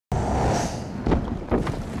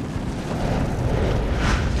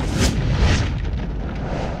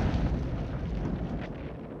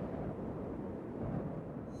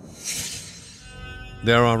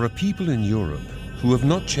There are a people in Europe who have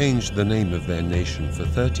not changed the name of their nation for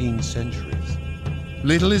 13 centuries.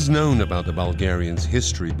 Little is known about the Bulgarians'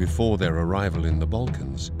 history before their arrival in the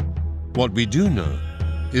Balkans. What we do know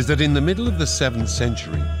is that in the middle of the 7th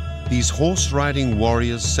century, these horse-riding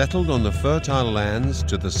warriors settled on the fertile lands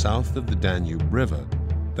to the south of the Danube River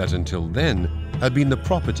that until then had been the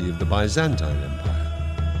property of the Byzantine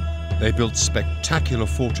Empire. They built spectacular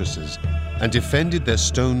fortresses and defended their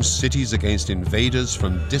stone cities against invaders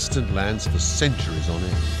from distant lands for centuries on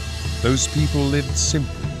end. Those people lived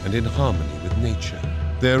simply and in harmony with nature.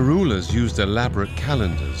 Their rulers used elaborate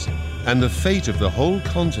calendars, and the fate of the whole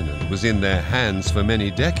continent was in their hands for many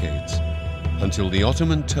decades, until the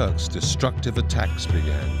Ottoman Turks' destructive attacks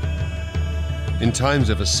began. In times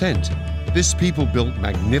of ascent, this people built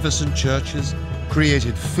magnificent churches,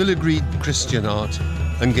 created filigreed Christian art,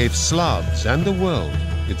 and gave Slavs and the world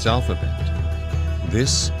its alphabet.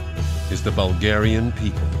 This is the Bulgarian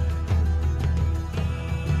people.